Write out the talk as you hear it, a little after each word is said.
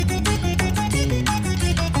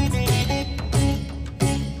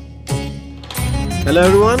Hello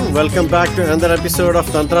everyone, welcome back to another episode of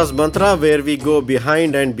Tantra's Mantra where we go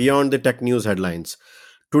behind and beyond the tech news headlines.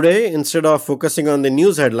 Today, instead of focusing on the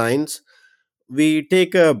news headlines, we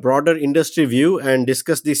take a broader industry view and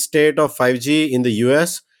discuss the state of 5G in the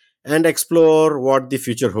US and explore what the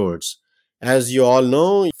future holds. As you all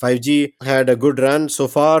know, 5G had a good run so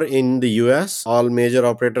far in the US. All major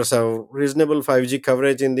operators have reasonable 5G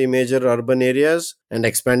coverage in the major urban areas and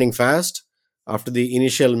expanding fast. After the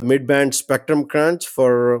initial mid-band spectrum crunch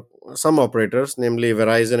for some operators, namely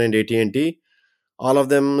Verizon and AT&T, all of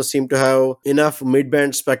them seem to have enough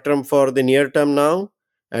mid-band spectrum for the near term now,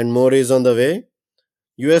 and more is on the way.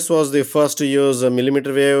 US was the first to use a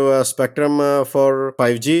millimeter wave spectrum for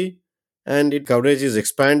 5G, and its coverage is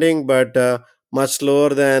expanding, but much slower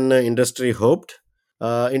than industry hoped.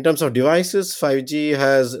 In terms of devices, 5G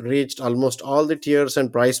has reached almost all the tiers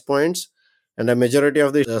and price points, and a majority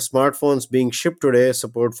of the smartphones being shipped today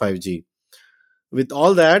support 5G. With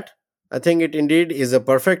all that, I think it indeed is a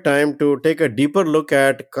perfect time to take a deeper look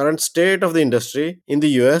at current state of the industry in the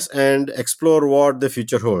US and explore what the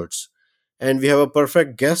future holds. And we have a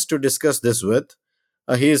perfect guest to discuss this with.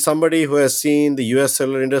 He is somebody who has seen the US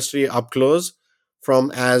cellular industry up close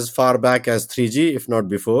from as far back as 3G, if not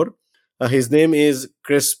before. His name is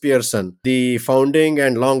Chris Pearson, the founding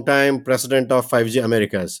and longtime president of 5G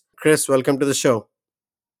Americas. Chris, welcome to the show.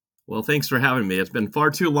 Well, thanks for having me. It's been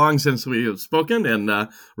far too long since we have spoken, and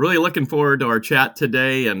really looking forward to our chat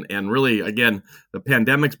today. And really, again, the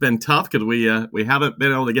pandemic's been tough because we haven't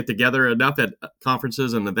been able to get together enough at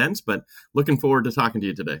conferences and events, but looking forward to talking to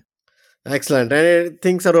you today. Excellent. And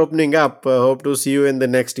things are opening up. Hope to see you in the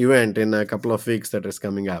next event in a couple of weeks that is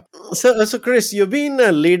coming up. So Chris, you've been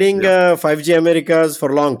leading 5G Americas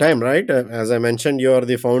for a long time, right? As I mentioned, you're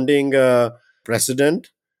the founding president.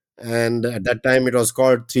 And at that time, it was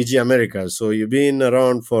called 3G Americas. So you've been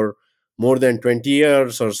around for more than 20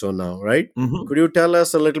 years or so now, right? Mm-hmm. Could you tell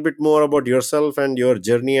us a little bit more about yourself and your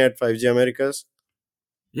journey at 5G Americas?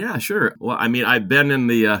 Yeah, sure. Well, I mean, I've been in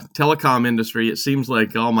the telecom industry, it seems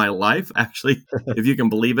like all my life. Actually, if you can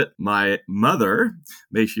believe it, my mother,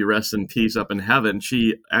 may she rest in peace up in heaven,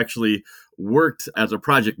 she actually worked as a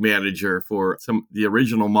project manager for the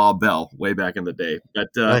original Ma Bell way back in the day.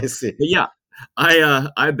 I see. But yeah,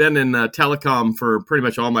 I've been in telecom for pretty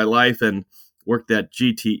much all my life and worked at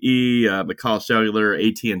GTE, McCall Cellular,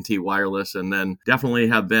 AT&T Wireless, and then definitely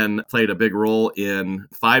have played a big role in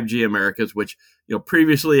 5G Americas, which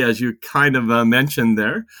previously, as you kind of mentioned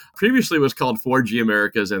there, previously was called 4G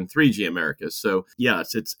Americas and 3G Americas. So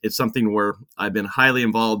yes, it's something where I've been highly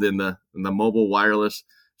involved in the mobile wireless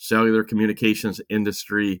cellular communications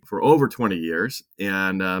industry for over 20 years,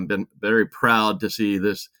 and been very proud to see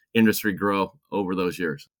this industry grow over those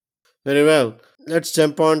years. Very well. Let's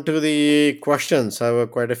jump on to the questions. I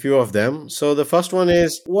have quite a few of them. So the first one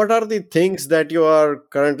is, what are the things that you are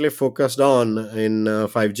currently focused on in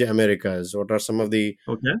 5G Americas? What are some of the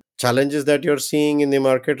challenges that you're seeing in the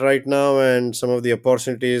market right now and some of the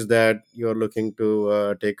opportunities that you're looking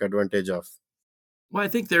to take advantage of? Well, I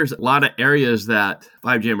think there's a lot of areas that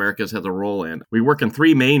 5G Americas has a role in. We work in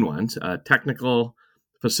three main ones: technical,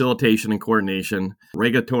 facilitation and coordination,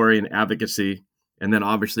 regulatory and advocacy, and then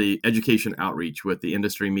obviously education outreach with the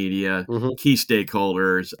industry media, key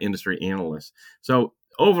stakeholders, industry analysts. So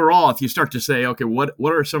overall, if you start to say, okay, what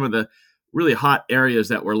are some of the really hot areas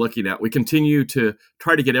that we're looking at? We continue to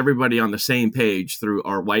try to get everybody on the same page through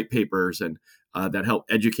our white papers and that help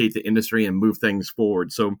educate the industry and move things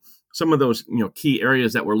forward. So some of those key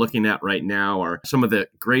areas that we're looking at right now are some of the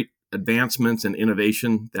great advancements and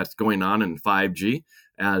innovation that's going on in 5G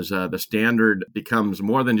as the standard becomes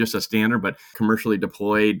more than just a standard, but commercially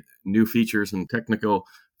deployed new features and technical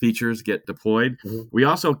features get deployed. We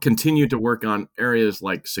also continue to work on areas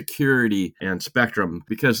like security and spectrum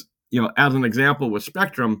because, as an example with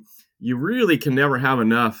spectrum, you really can never have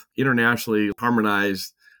enough internationally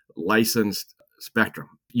harmonized licensed spectrum.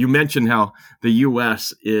 You mentioned how the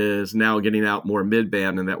U.S. is now getting out more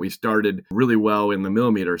mid-band and that we started really well in the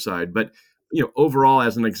millimeter side. But overall,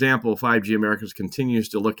 as an example, 5G Americas continues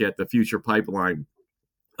to look at the future pipeline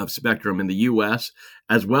of spectrum in the U.S.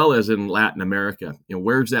 as well as in Latin America.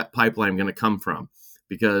 Where's that pipeline going to come from?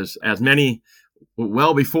 Because as many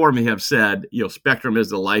well before me have said, spectrum is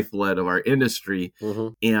the lifeblood of our industry.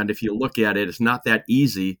 And if you look at it, it's not that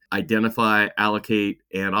easy. Identify, allocate,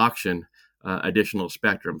 and auction additional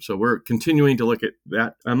spectrum. So we're continuing to look at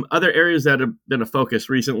that. Other areas that have been a focus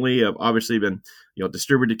recently have obviously been,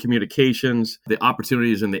 distributed communications, the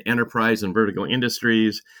opportunities in the enterprise and vertical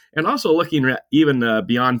industries, and also looking at even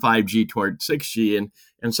beyond 5G toward 6G.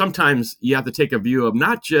 And sometimes you have to take a view of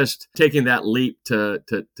not just taking that leap to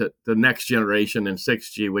the next generation in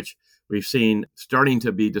 6G, which we've seen starting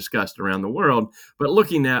to be discussed around the world, but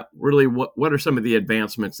looking at really what are some of the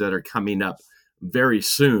advancements that are coming up very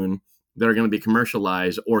soon that are going to be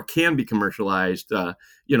commercialized or can be commercialized,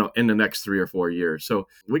 in the next 3 or 4 years. So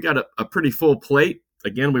we got a pretty full plate.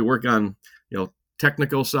 Again, we work on,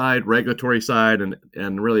 technical side, regulatory side,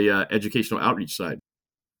 and really educational outreach side.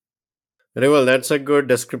 Very well. That's a good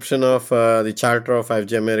description of the Charter of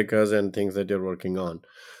 5G Americas and things that you're working on.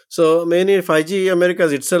 So, many 5G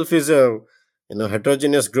Americas itself is a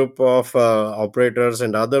heterogeneous group of operators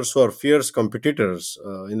and others who are fierce competitors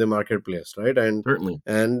in the marketplace, right? And Certainly.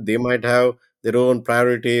 and they might have their own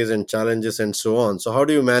priorities and challenges and so on. So, how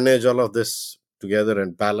do you manage all of this together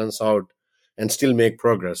and balance out and still make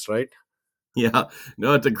progress, right? Yeah,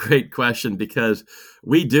 no, it's a great question because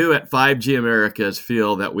we do at 5G Americas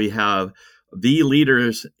feel that we have the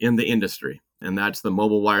leaders in the industry, and that's the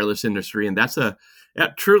mobile wireless industry. And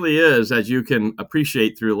that truly is, as you can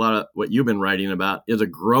appreciate through a lot of what you've been writing about, is a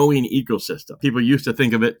growing ecosystem. People used to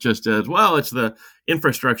think of it just as, well, it's the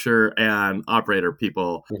infrastructure and operator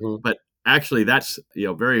people, but actually that's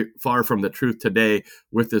very far from the truth today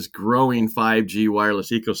with this growing 5G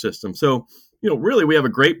wireless ecosystem. So really, we have a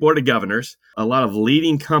great board of governors, a lot of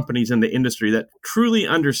leading companies in the industry that truly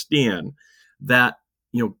understand that,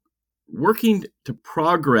 working to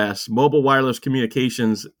progress mobile wireless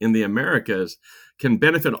communications in the Americas can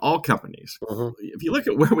benefit all companies. If you look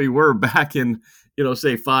at where we were back in,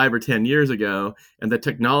 say 5 or 10 years ago, and the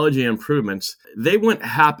technology improvements, they wouldn't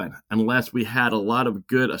happen unless we had a lot of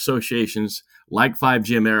good associations like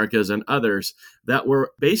 5G Americas and others that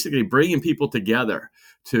were basically bringing people together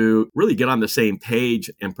to really get on the same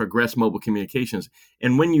page and progress mobile communications.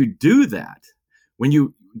 And when you do that, when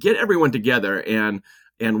you get everyone together and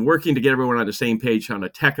working to get everyone on the same page on a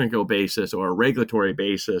technical basis or a regulatory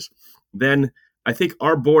basis, then I think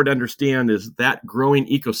our board understands is that growing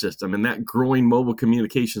ecosystem and that growing mobile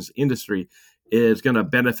communications industry is going to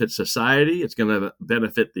benefit society, it's going to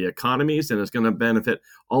benefit the economies, and it's going to benefit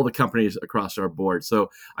all the companies across our board. So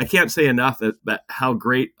I can't say enough that how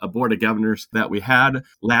great a board of governors that we had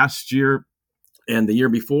last year and the year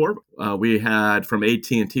before. We had from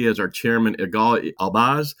AT&T as our chairman, Igal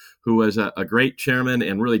Albaz, who was a great chairman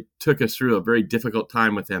and really took us through a very difficult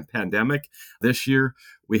time with the pandemic. This year,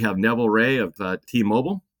 we have Neville Ray of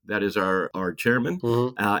T-Mobile. That is our chairman.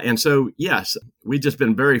 And so, yes, we've just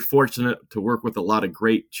been very fortunate to work with a lot of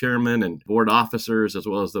great chairmen and board officers as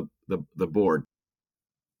well as the board.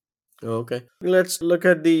 Okay. Let's look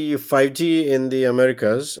at the 5G in the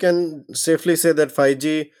Americas. Can safely say that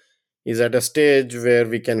 5G is at a stage where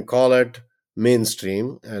we can call it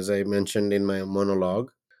mainstream, as I mentioned in my monologue.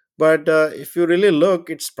 But if you really look,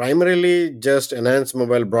 it's primarily just enhanced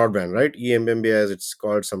mobile broadband, right? EMBB, as it's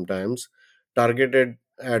called sometimes, targeted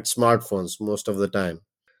at smartphones most of the time.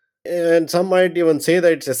 And some might even say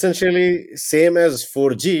that it's essentially same as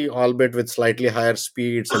 4G, albeit with slightly higher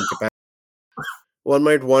speeds and capacity. One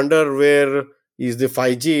might wonder where is the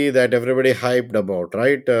 5G that everybody hyped about,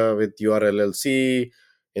 right? With URLLC,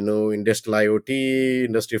 industrial IoT,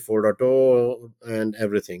 Industry 4.0, and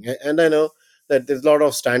everything. And I know that there's a lot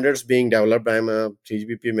of standards being developed. I'm a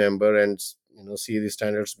 3GPP member and see the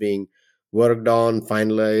standards being worked on,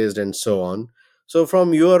 finalized, and so on. So,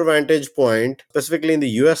 from your vantage point, specifically in the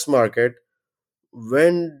US market,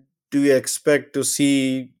 when do you expect to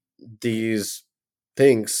see these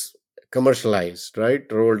things commercialized, right?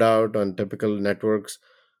 Rolled out on typical networks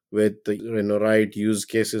with the right use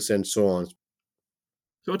cases and so on.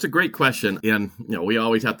 So it's a great question, and we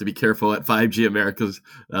always have to be careful at 5G Americas.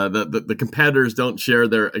 The competitors don't share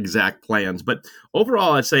their exact plans, but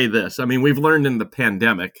overall, I say this: I mean, we've learned in the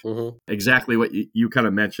pandemic exactly what you kind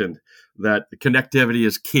of mentioned, that connectivity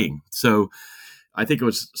is king. So I think it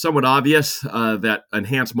was somewhat obvious that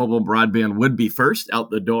enhanced mobile broadband would be first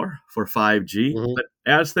out the door for 5G. But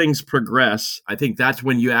as things progress, I think that's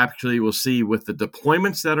when you actually will see with the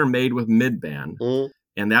deployments that are made with mid-band.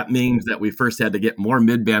 And that means that we first had to get more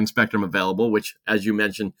mid-band spectrum available, which, as you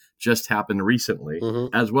mentioned, just happened recently,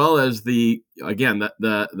 as well as the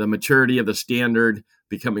maturity of the standard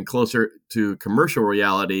becoming closer to commercial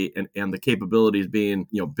reality and the capabilities being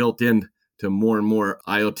built in to more and more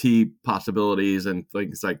IoT possibilities and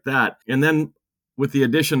things like that. And then with the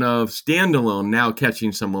addition of standalone now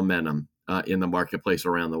catching some momentum. in the marketplace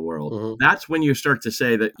around the world. Mhm. That's when you start to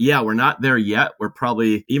say that, yeah, we're not there yet. We're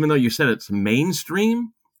probably, even though you said it's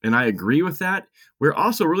mainstream, and I agree with that, we're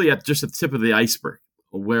also really at just the tip of the iceberg,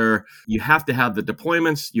 where you have to have the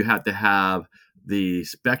deployments, you have to have the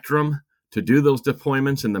spectrum to do those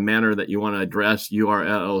deployments in the manner that you want to address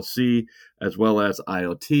URLLC as well as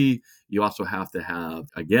IoT. You also have to have,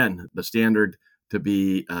 again, the standard to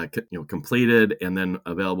be completed and then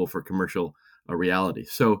available for commercial reality.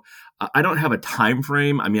 So I don't have a time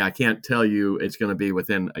frame. I mean, I can't tell you it's going to be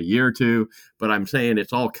within a year or two, but I'm saying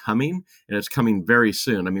it's all coming, and it's coming very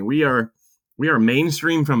soon. I mean, we are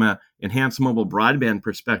mainstream from an enhanced mobile broadband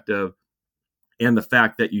perspective, and the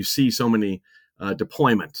fact that you see so many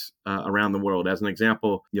deployments around the world. As an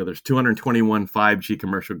example, there's 221 5G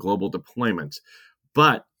commercial global deployments,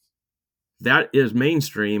 but that is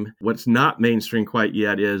mainstream. What's not mainstream quite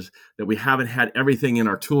yet is that we haven't had everything in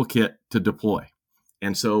our toolkit to deploy.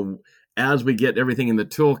 And so as we get everything in the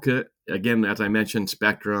toolkit, again, as I mentioned,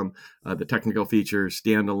 spectrum, the technical features,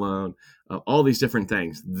 standalone, all these different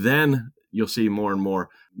things, then you'll see more and more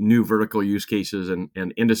new vertical use cases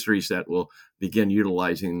and industries that will begin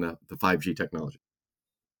utilizing the 5G technology.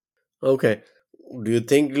 Okay. Do you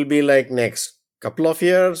think it'll be like next couple of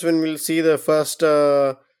years when we'll see the first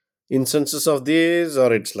instances of these,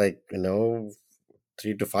 or it's like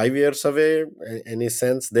 3 to 5 years away? Any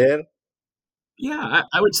sense there? Yeah,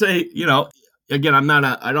 I would say, again,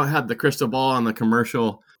 I don't have the crystal ball on the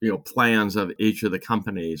commercial, plans of each of the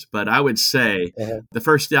companies, but I would say Uh-huh. the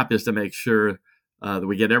first step is to make sure that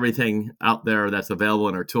we get everything out there that's available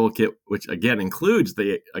in our toolkit, which again includes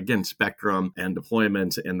spectrum and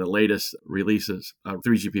deployments and the latest releases,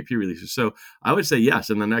 3GPP releases. So I would say yes,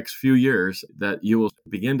 in the next few years that you will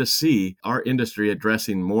begin to see our industry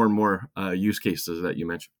addressing more and more use cases that you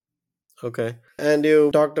mentioned. Okay. And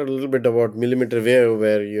you talked a little bit about millimeter wave,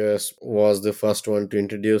 where US was the first one to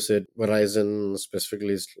introduce it. Verizon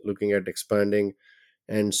specifically is looking at expanding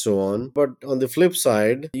and so on. But on the flip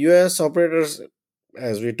side, US operators,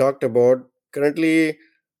 as we talked about, currently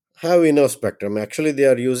have enough spectrum. Actually, they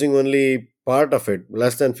are using only part of it,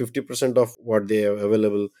 less than 50% of what they have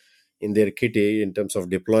available in their kitty in terms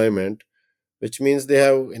of deployment, which means they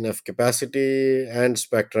have enough capacity and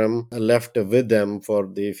spectrum left with them for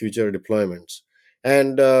the future deployments.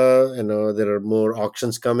 And there are more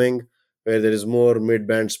auctions coming where there is more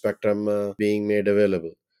mid-band spectrum being made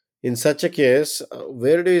available. In such a case,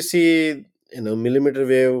 where do you see millimeter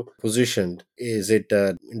wave positioned? Is it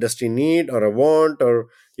a industry need or a want, or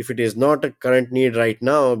if it is not a current need right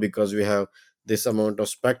now because we have this amount of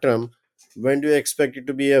spectrum, when do you expect it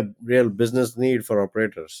to be a real business need for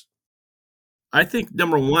operators? I think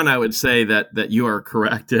number one, I would say that you are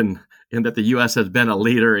correct in that the U.S. has been a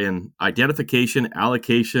leader in identification,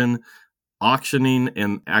 allocation, auctioning,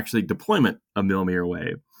 and actually deployment of millimeter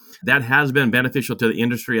wave. That has been beneficial to the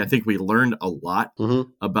industry. I think we learned a lot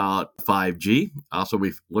Mm-hmm. about 5G. Also,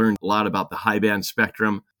 we've learned a lot about the high band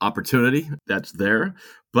spectrum opportunity that's there.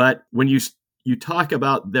 But when you talk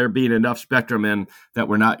about there being enough spectrum and that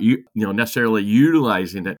we're not necessarily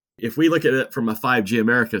utilizing it, if we look at it from a 5G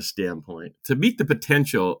America standpoint, to meet the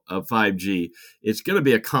potential of 5G, it's going to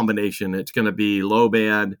be a combination. It's going to be low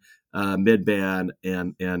band, mid band,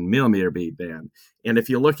 and millimeter wave band. And if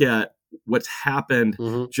you look at what's happened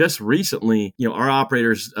Mm-hmm. just recently, our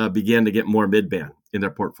operators began to get more mid band in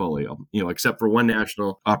their portfolio, except for one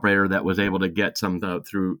national operator that was able to get some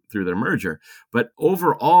through their merger. But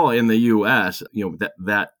overall in the U.S.,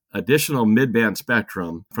 that additional mid-band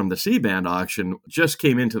spectrum from the C-band auction just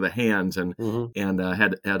came into the hands and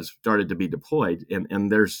Mm-hmm. had started to be deployed.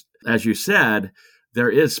 And there's, as you said, there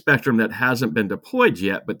is spectrum that hasn't been deployed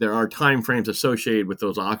yet, but there are timeframes associated with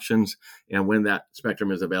those auctions and when that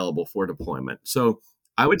spectrum is available for deployment. So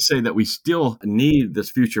I would say that we still need this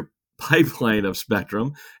future pipeline of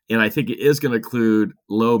spectrum, and I think it is going to include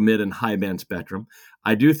low, mid, and high band spectrum.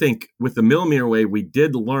 I do think with the millimeter wave, we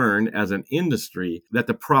did learn as an industry that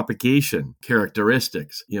the propagation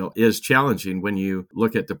characteristics, is challenging when you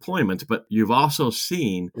look at deployments. But you've also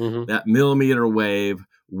seen Mm-hmm. that millimeter wave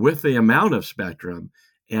with the amount of spectrum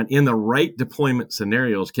and in the right deployment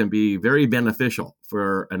scenarios can be very beneficial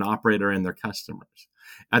for an operator and their customers.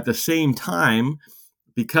 At the same time,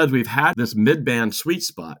 because we've had this mid-band sweet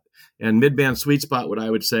spot, and mid-band sweet spot, what I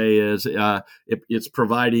would say is it's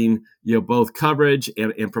providing both coverage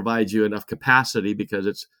and provides you enough capacity because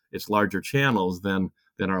it's larger channels than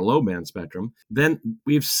than our low band spectrum, then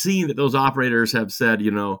we've seen that those operators have said,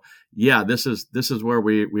 yeah, this is where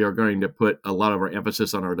we are going to put a lot of our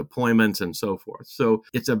emphasis on our deployments and so forth. So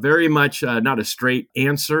it's a very much not a straight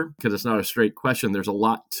answer because it's not a straight question. There's a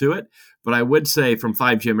lot to it. But I would say from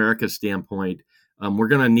 5G America's standpoint, we're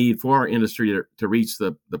going to need for our industry to reach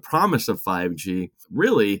the promise of 5G,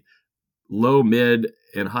 really low, mid,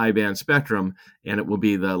 and high band spectrum, and it will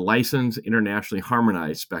be the licensed, internationally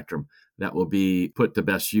harmonized spectrum that will be put to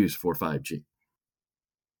best use for 5G.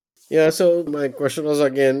 Yeah, so my question was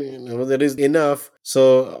again, there is enough.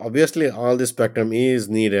 So obviously, all the spectrum is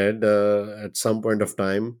needed at some point of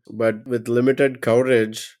time, but with limited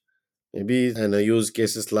coverage, maybe use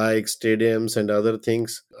cases like stadiums and other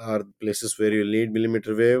things are places where you need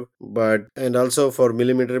millimeter wave. But and also for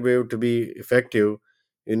millimeter wave to be effective,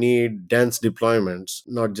 you need dense deployments,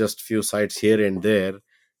 not just few sites here and there.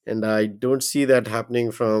 And I don't see that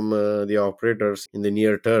happening from the operators in the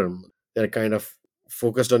near term. They're kind of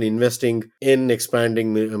focused on investing in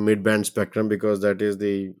expanding mid-band spectrum because that is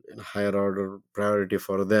the higher order priority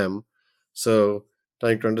for them. So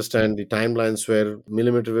trying to understand the timelines where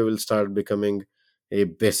millimeter wave will start becoming a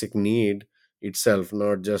basic need itself,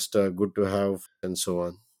 not just good to have and so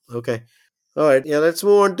on. Okay. All right. Yeah, let's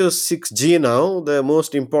move on to 6G now. The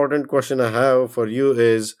most important question I have for you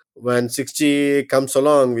is when 6G comes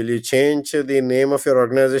along, will you change the name of your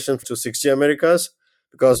organization to 6G Americas?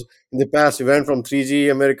 Because in the past, you went from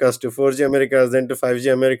 3G Americas to 4G Americas, then to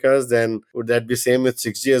 5G Americas. Then would that be same with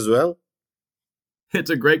 6G as well? It's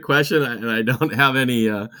a great question, and I don't have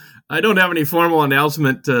any formal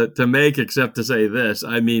announcement to make except to say this.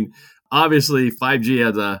 I mean, obviously, 5G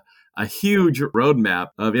has a huge roadmap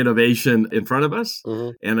of innovation in front of us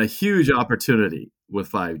Mm-hmm. and a huge opportunity with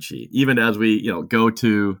 5G, even as we go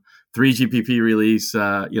to 3GPP release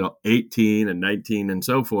 18 and 19 and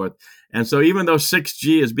so forth. And so even though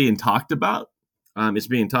 6G is being talked about, it's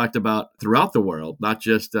being talked about throughout the world, not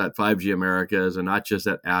just at 5G Americas and not just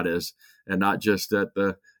at ADIS and not just at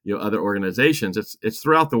the other organizations. It's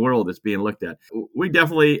throughout the world. It's being looked at. We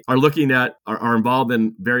definitely are looking at are involved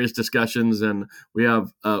in various discussions, and we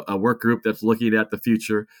have a work group that's looking at the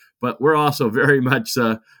future. But we're also very much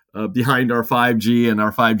behind our 5G and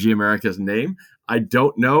our 5G America's name. I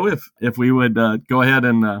don't know if we would go ahead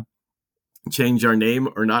and change our name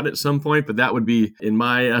or not at some point, but that would be, in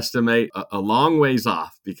my estimate, a long ways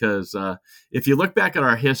off because if you look back at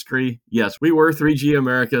our history, yes, we were 3G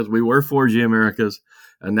Americas, we were 4G Americas,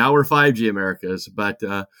 and now we're 5G Americas, but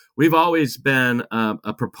we've always been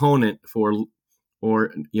a proponent for,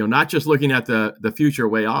 or not just looking at the future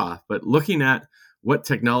way off, but looking at what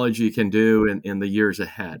technology can do in the years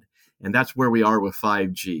ahead. And that's where we are with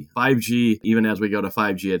 5G. 5G, even as we go to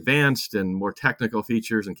 5G advanced and more technical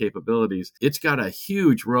features and capabilities, it's got a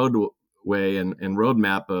huge roadway and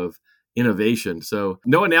roadmap of innovation. So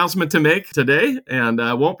no announcement to make today, and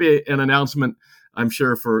won't be an announcement, I'm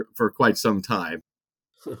sure, for quite some time.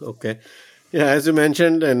 Okay. Yeah, as you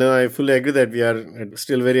mentioned, and I fully agree that we are at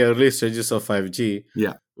still very early stages of 5G.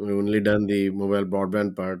 Yeah. We've only done the mobile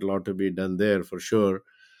broadband part, a lot to be done there for sure.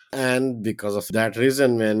 And because of that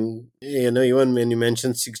reason, when even when you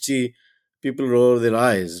mention 6G, people roll their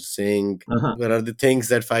eyes saying, Uh-huh. where are the things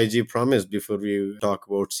that 5G promised before we talk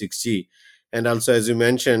about 6G? And also, as you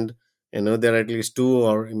mentioned, there are at least two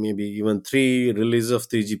or maybe even three releases of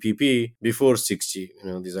 3GPP before 6G.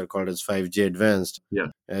 These are called as 5G advanced, Yeah.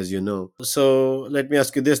 as you know. So let me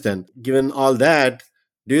ask you this then. Given all that,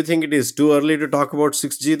 do you think it is too early to talk about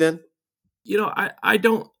 6G then? I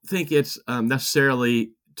don't think it's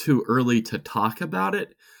necessarily too early to talk about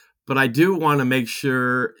it, but I do want to make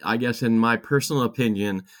sure, I guess, in my personal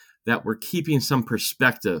opinion, that we're keeping some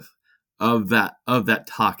perspective of that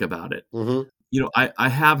talk about it. Mm-hmm. I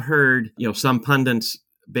have heard, some pundits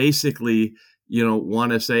basically,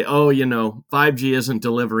 want to say, oh, 5G isn't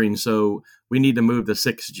delivering, so we need to move to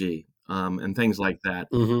 6G and things like that.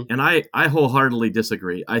 Mm-hmm. And I wholeheartedly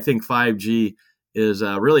disagree. I think 5G is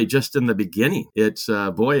really just in the beginning. It's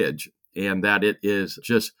a voyage, and that it is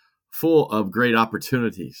just full of great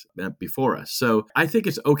opportunities before us. So I think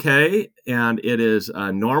it's okay, and it is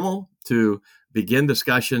normal to begin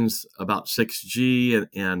discussions about 6G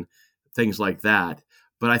and things like that.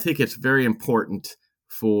 But I think it's very important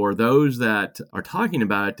for those that are talking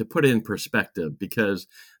about it to put it in perspective, because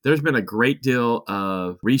there's been a great deal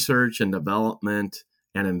of research and development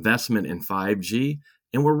and investment in 5G,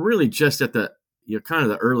 and we're really just at the kind of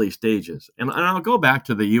the early stages. And I'll go back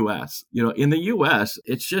to the U.S. In the U.S.,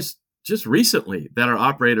 it's just recently that our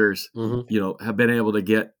operators, Mm-hmm. have been able to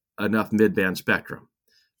get enough mid-band spectrum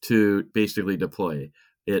to basically deploy.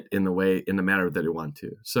 it in the manner that they want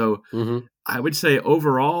to. So Mm-hmm. I would say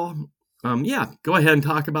overall, yeah, go ahead and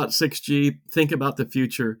talk about 6G, think about the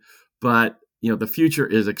future, but the future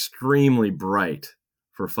is extremely bright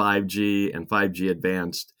for 5G and 5G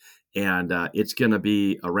advanced, and it's going to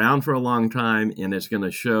be around for a long time, and it's going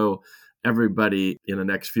to show everybody in the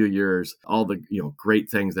next few years all the great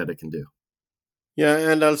things that it can do. Yeah,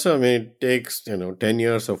 and also, I mean, it takes 10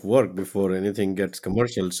 years of work before anything gets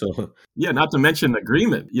commercial. So, Yeah, not to mention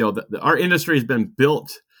agreement. Our industry has been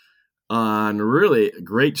built on really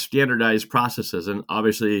great standardized processes. And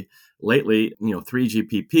obviously, lately,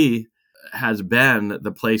 3GPP has been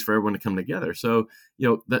the place for everyone to come together. So,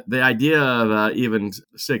 the idea of even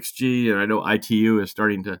 6G, and I know ITU is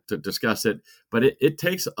starting to discuss it, but it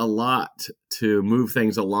takes a lot to move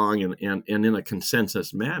things along and in a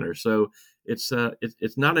consensus manner. So it's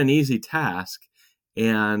not an easy task.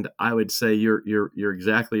 And I would say you're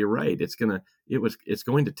exactly right. It's going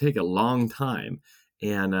to take a long time,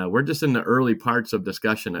 and we're just in the early parts of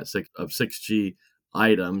discussion of 6G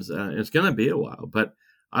items. It's going to be a while, but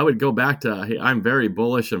I would go back to hey, I'm very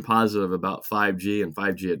bullish and positive about 5G and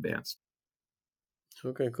 5G advanced.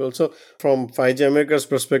 okay, cool. So, from 5G America's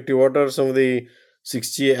perspective, what are some of the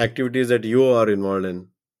 6G activities that you are involved in?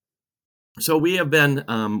 So we have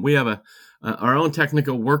our own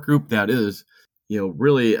technical work group that is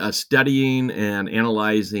really studying and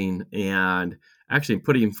analyzing and actually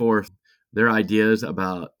putting forth their ideas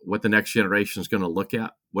about what the next generation is going to look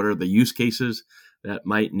at. What are the use cases that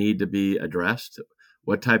might need to be addressed?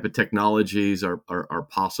 What type of technologies are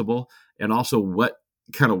possible? And also what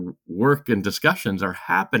kind of work and discussions are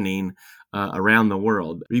happening around the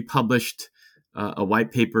world. We published a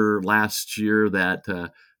white paper last year that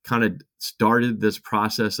kind of started this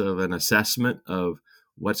process of an assessment of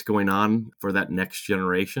what's going on for that next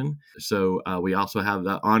generation. So we also have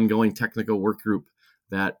the ongoing technical work group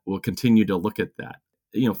that will continue to look at that.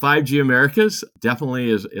 5G Americas definitely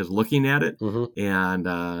is looking at it Mm-hmm.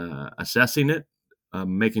 and assessing it,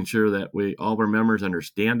 making sure that all of our members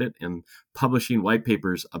understand it and publishing white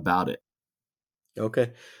papers about it.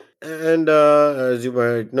 Okay. And as you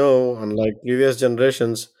might know, unlike previous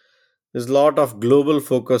generations, there's a lot of global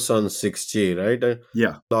focus on 6G, right?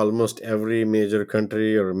 Yeah. Almost every major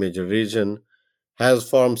country or major region has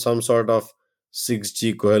formed some sort of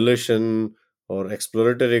 6G coalition or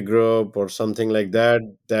exploratory group or something like that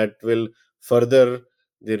that will further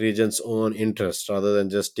the region's own interest rather than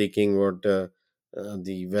just taking what the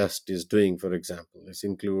West is doing, for example. This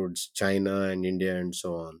includes China and India and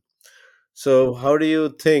so on. So, how do you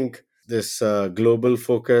think this global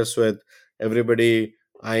focus with everybody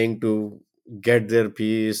eyeing to get their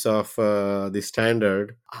piece of the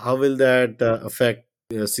standard, how will that affect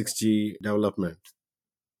 6G development?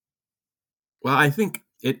 Well, I think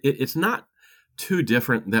it's not too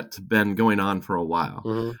different that's been going on for a while.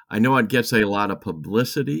 Hmm. I know it gets a lot of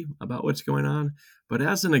publicity about what's going on, but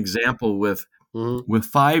as an example Hmm. with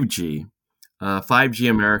 5G, 5G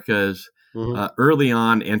Americas Hmm. early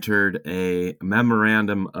on entered a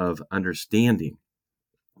memorandum of understanding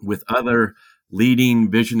with other leading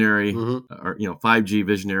visionary Hmm. or 5G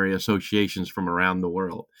visionary associations from around the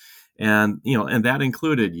world, and that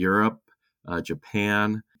included Europe,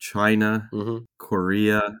 Japan, China, Hmm.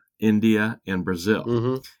 Korea, India, and Brazil.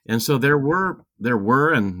 Hmm. And so there were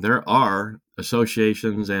and there are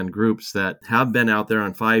associations and groups that have been out there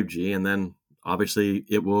on 5G, and then obviously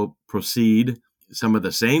it will proceed some of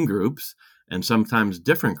the same groups and sometimes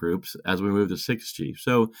different groups as we move to 6G.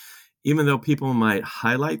 So even though people might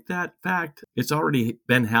highlight that fact, it's already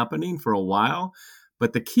been happening for a while.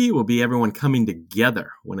 But the key will be everyone coming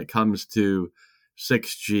together when it comes to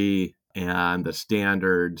 6G and the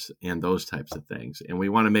standards and those types of things. And we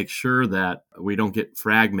want to make sure that we don't get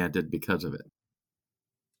fragmented because of it.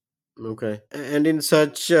 Okay. And in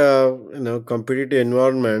such competitive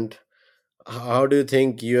environment, how do you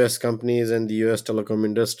think US companies and the US telecom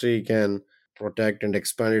industry can protect and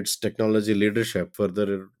expand its technology leadership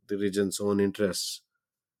further the region's own interests?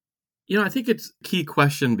 I think it's a key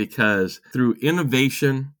question because through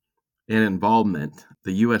innovation and involvement,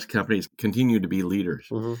 the U.S. companies continue to be leaders.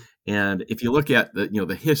 Hmm. And if you look at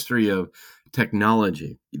the history of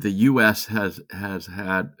technology, the U.S. has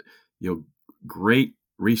had great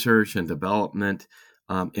research and development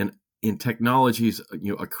in technologies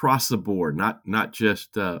across the board, not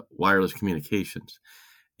just wireless communications.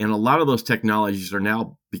 And a lot of those technologies are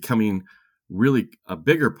now becoming really a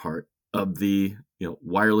bigger part of the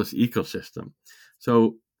wireless ecosystem.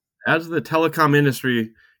 So as the telecom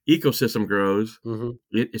industry ecosystem grows, Hmm.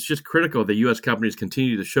 it's just critical that U.S. companies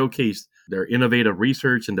continue to showcase their innovative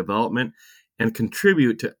research and development and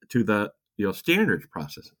contribute to the standards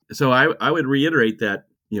process. So I would reiterate that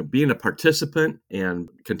being a participant and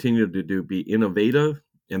continue to be innovative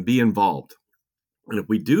and be involved. And if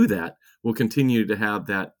we do that, we'll continue to have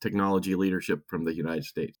that technology leadership from the United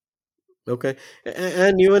States. Okay.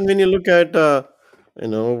 And even when you look at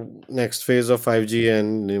next phase of 5G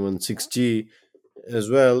and even 6G as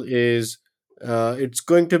well, is it's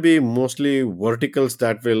going to be mostly verticals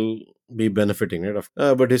that will be benefiting, right?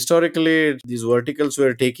 But historically, these verticals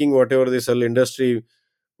were taking whatever the cell industry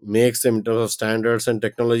makes them in terms of standards and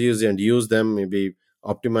technologies and use them, maybe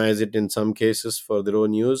optimize it in some cases for their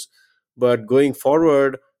own use. But going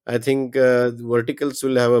forward, I think verticals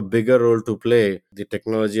will have a bigger role to play. The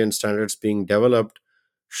technology and standards being developed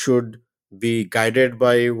should be guided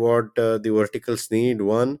by what the verticals need,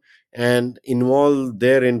 one, and involve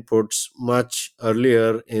their inputs much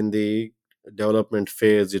earlier in the development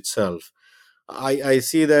phase itself. I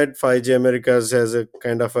see that 5G Americas has a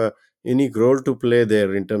kind of a unique role to play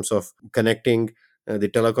there in terms of connecting the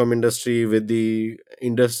telecom industry with the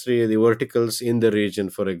industry, the verticals in the region,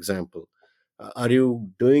 for example. Are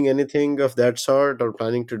you doing anything of that sort or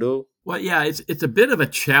planning to do? Well, yeah, it's a bit of a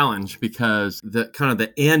challenge because the kind of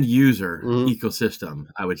the end user Hmm. ecosystem,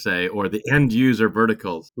 I would say, or the end user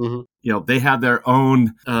verticals, Hmm. they have their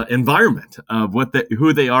own environment of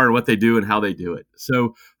who they are and what they do and how they do it.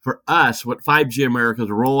 So for us, what 5G America's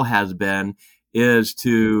role has been is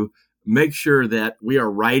to make sure that we are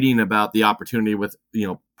writing about the opportunity with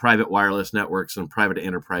private wireless networks and private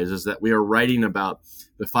enterprises, that we are writing about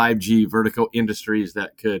the 5G vertical industries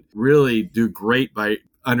that could really do great by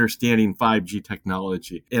understanding 5G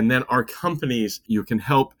technology. And then our companies, you can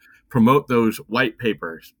help promote those white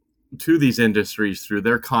papers to these industries through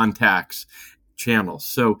their contacts channels.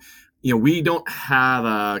 So, we don't have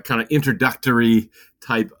a kind of introductory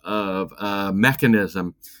type of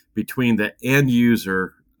mechanism between the end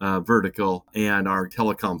user vertical and our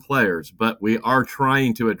telecom players, but we are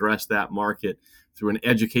trying to address that market through an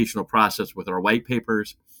educational process with our white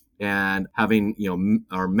papers and having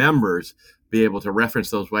our members be able to reference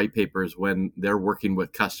those white papers when they're working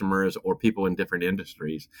with customers or people in different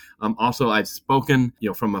industries. Also, I've spoken,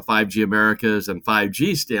 from a 5G Americas and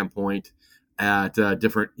 5G standpoint at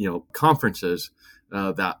different, conferences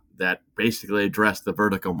that basically address the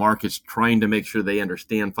vertical markets, trying to make sure they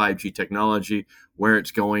understand 5G technology, where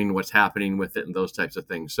it's going, what's happening with it, and those types of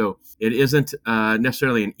things. So it isn't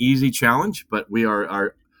necessarily an easy challenge, but we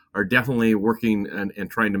are definitely working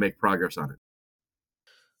and trying to make progress on it.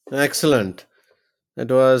 Excellent.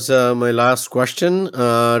 That was my last question.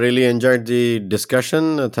 Really enjoyed the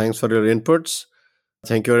discussion. Thanks for your inputs.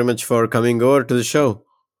 Thank you very much for coming over to the show.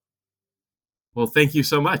 Well, thank you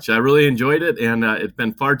so much. I really enjoyed it, and it's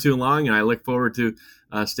been far too long, and I look forward to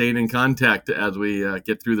staying in contact as we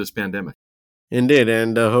get through this pandemic. Indeed,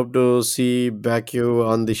 and hope to see back you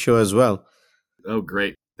on the show as well. Oh,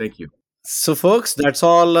 great. Thank you. So, folks, that's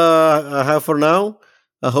all I have for now.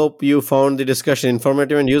 I hope you found the discussion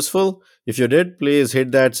informative and useful. If you did, please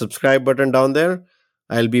hit that subscribe button down there.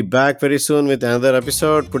 I'll be back very soon with another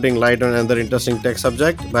episode, putting light on another interesting tech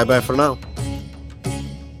subject. Bye bye for now.